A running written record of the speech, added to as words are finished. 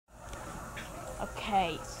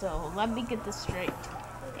Okay, so let me get this straight.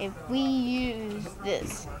 If we use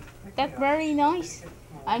this, that's very nice.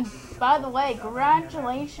 And by the way,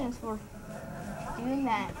 congratulations for doing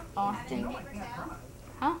that, Austin.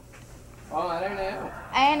 Huh? Oh, I don't know.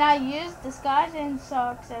 And I used the skeleton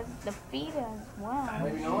socks as the feet as well.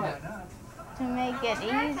 Maybe not. To make it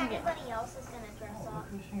easier. Everybody else is going to dress up.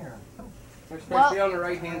 They're supposed to be on the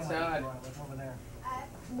right hand side.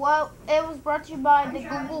 Well, it was brought to you by the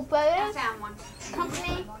Google Photos I found one.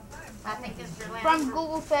 company. I think this is your last From one.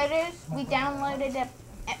 Google Photos, we downloaded a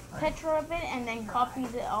picture of it and then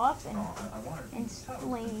copied it off and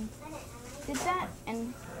instantly did that.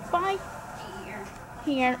 And by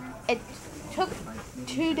here, it took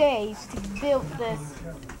 2 days to build this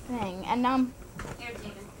thing, and I'm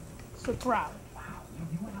so proud.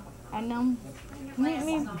 And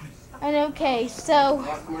and okay, so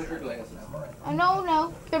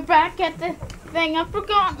no, they're back at the thing. I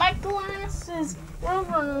forgot my glasses.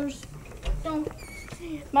 Roadrunners.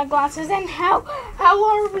 My glasses. And how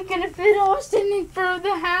are we gonna fit Austin in front of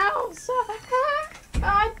the house?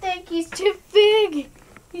 I think he's too big.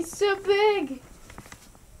 He's so big.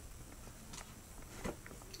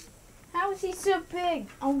 How is he so big?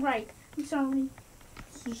 All right. I'm sorry.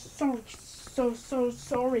 So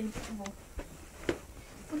sorry.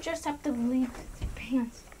 We just have to leave his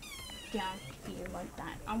pants down here like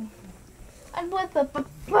that. And with a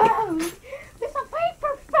phone, with a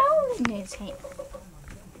paper phone in his hand.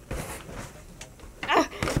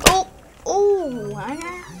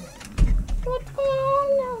 What's going on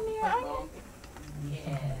down there?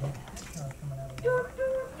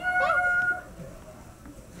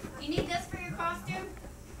 You need this for your costume?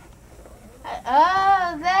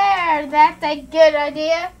 Oh, there. That's a good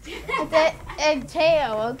idea. A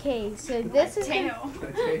tail. Okay, so this is Tail.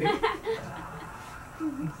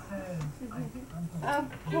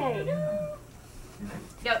 Okay.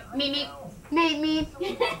 Yo, meep. Meep.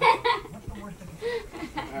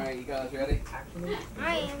 Alright, you guys ready?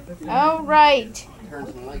 I am. All right. Turn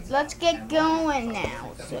some lights. Let's get going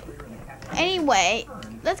now. So, anyway,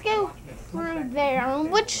 let's go through there.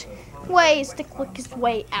 Which way is the quickest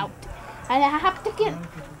way out? And I have to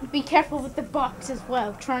be careful with the box as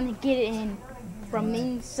well, trying to get it in from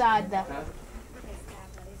inside the.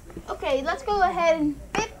 Okay, let's go ahead and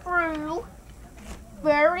fit through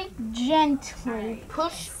very gently.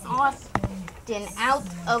 Push Austin out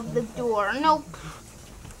of the door. Nope.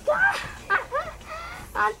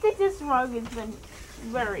 I think this rug has been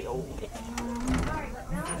very old.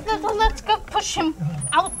 Let's go push him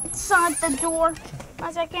outside the door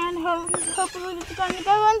as I can. Hopefully it's going to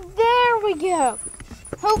go, and there we go.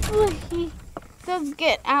 Hopefully he does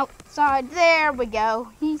get outside. There we go.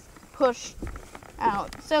 He's pushed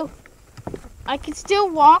out. So I can still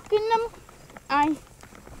walk in them. I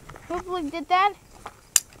hopefully did that.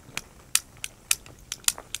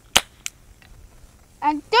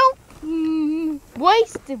 And don't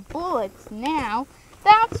waste the bullets now.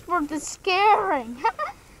 That's for the scaring.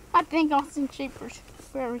 I think Austin Shaffers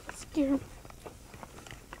very scary.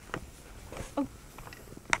 Oh.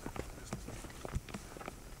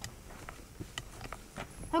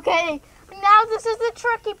 Okay, now this is the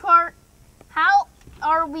tricky part. How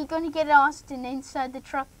are we going to get Austin inside the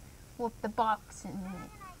truck with the box in it?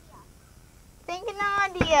 Think an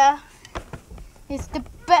idea is the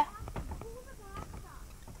best.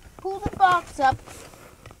 Pull the box up.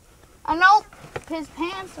 Oh no, his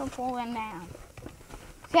pants are falling down.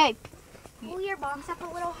 Okay. Pull your box up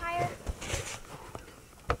a little higher.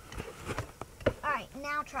 Alright,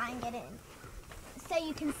 now try and get in. So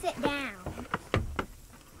you can sit down.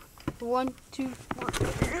 1, 2,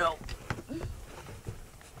 3. No.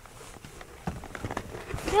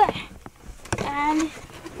 Good. And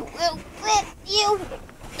we'll fit you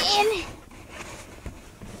in.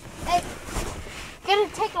 It's gonna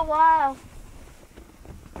take a while.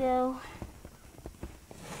 So,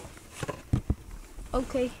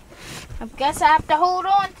 okay. I guess I have to hold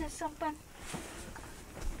on to something.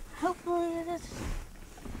 Hopefully it is.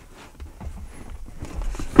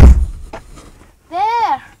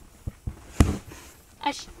 There.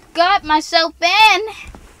 I got myself in.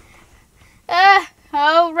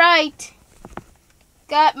 All right.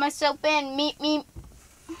 Got myself in. Meep.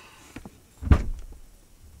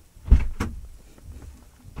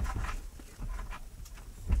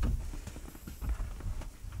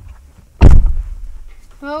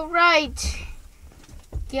 All right.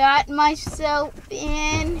 Got myself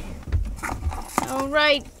in. All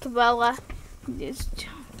right, Cabela.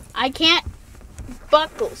 I can't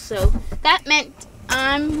buckle, so that meant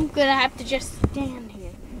I'm gonna have to just stand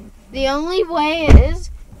here. The only way is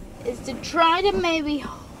to try to maybe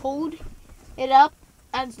hold it up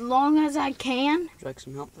as long as I can. Would you like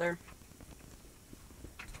some help there?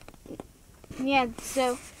 Yeah,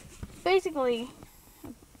 so basically,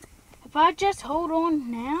 if I just hold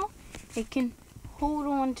on now, it can hold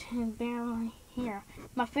on to barely here.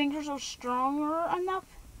 My fingers are stronger enough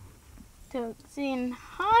to see.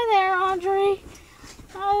 Hi there, Audrey.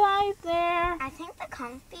 Hi there. I think the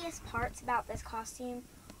comfiest parts about this costume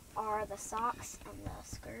are the socks and the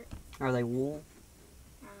skirt. Are they wool?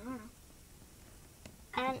 I don't know.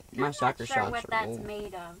 And My I'm soccer not sure socks what are that's wool.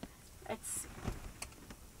 made of. It's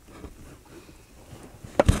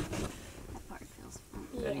that part feels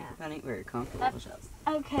funny. Yeah. That ain't very comfortable. That's- is it?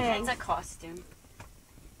 okay. It's a costume.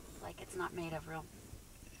 Like it's not made of real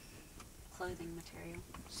clothing material.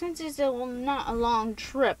 Since it's not a long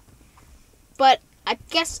trip, but I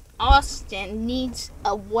guess Austin needs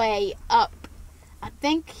a way up. I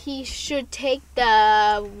think he should take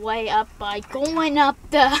the way up by going up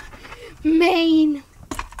the main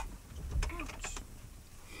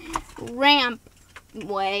ramp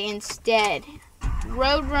way instead.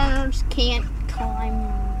 Roadrunners can't climb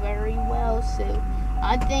very well, so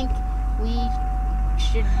I think we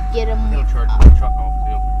should get him It'll charge up. my truck off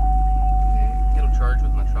too. It'll charge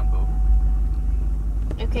with my truck off.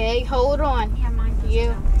 Okay, hold on. Yeah, mine does You.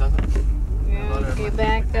 too. Does it? Yeah, get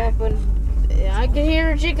back up and I can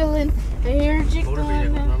hear it jiggling. I hear it Motor jiggling.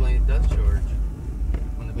 vehicles normally it does charge.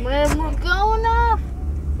 When the We're vehicle's low. going up.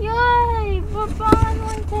 Yay! We're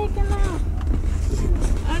finally taking off.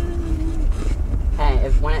 Hey,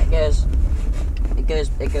 if when it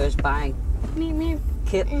goes by Me.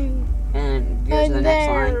 Kip And and goes to the next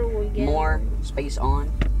there we line, go. more space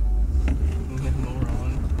on, Yeah, more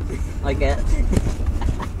on. like that.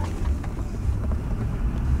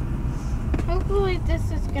 Hopefully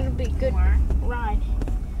this is gonna be a good ride.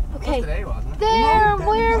 Well, Okay. today wasn't it? There,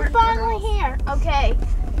 we're finally here. Okay,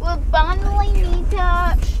 we'll finally need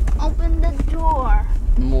to open the door.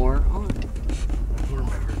 More on. We'll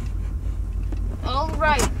remember. All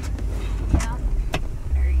right. Yeah.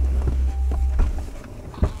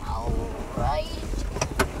 All right.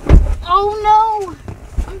 Oh no!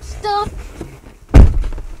 I'm stuck.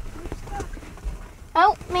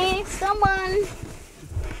 Help me, someone.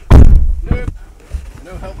 Nope.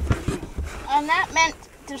 No help for you. And that meant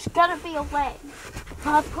there's gotta be a way.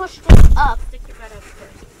 I pushed it up. Stick your butt out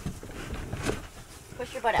first.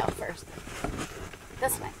 Push your butt out first.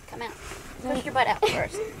 This way. Come out. Push your butt out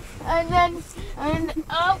first. And then,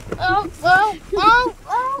 oh.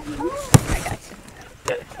 I got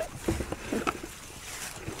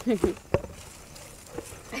you.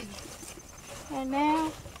 And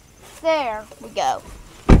now, there we go.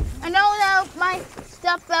 And no, my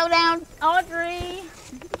stuff fell down. Audrey,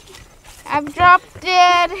 I've dropped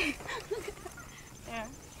it. There.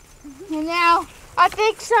 And now, I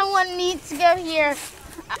think someone needs to go here.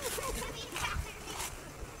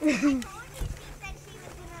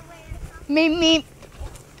 Me.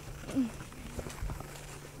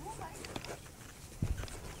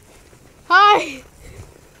 Hi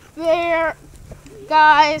there,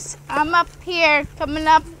 guys. I'm up here, coming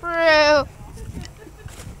up through.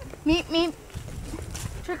 Meep.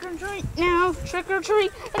 Trick or treat now. Trick or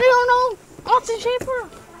treat. I don't know. Austin Schaefer.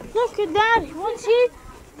 Look at that. What's he?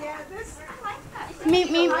 Yeah, this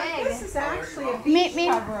Meep. this is actually a Meep. beach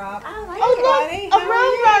cover up. Oh, look, a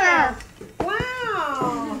roadrunner.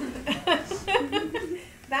 Wow.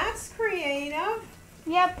 That's creative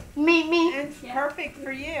Yep, meep. and perfect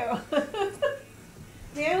for you.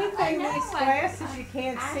 The only thing these glasses you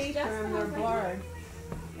can't see through them, they're blurred.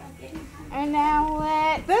 And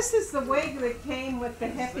now This is the wig that came with the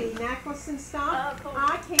hippie necklace and stuff. Oh, cool.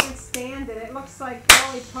 I can't stand it. It looks like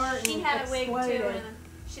Dolly Parton She had a wig too, exploded. and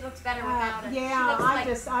she looks better without it. Yeah, she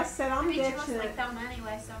looks I said I'm she looks ditching like it. Thelma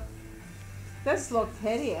anyway, so. This looked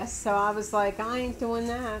hideous, so I was like, I ain't doing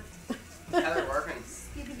that. How's it working?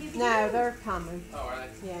 No, they're coming. Oh, are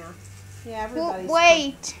they? Yeah. Yeah, we'll everybody's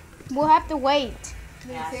wait. We'll have to wait.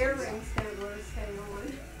 These earrings don't really stay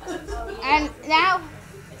on. And now,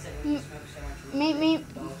 meep.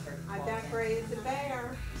 I decorated the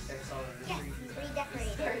bear. Yes,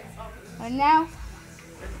 redecorated. And now,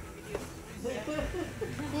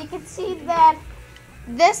 you can see that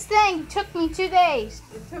this thing took me 2 days.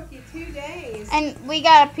 It took you 2 days. And we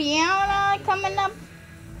got a piano coming up.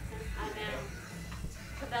 I know.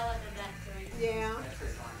 Cabela did that to me. Yeah,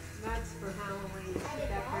 that's for Halloween. She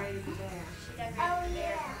decorated the bear. She decorated the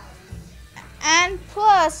bear. And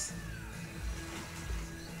plus,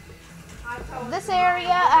 I told this you area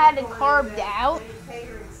my I had it mom carved wanted out. a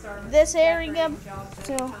catering service This decorating area, jobs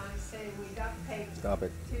so- every time, so we duct taped Stop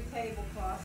it. 2 tablecloths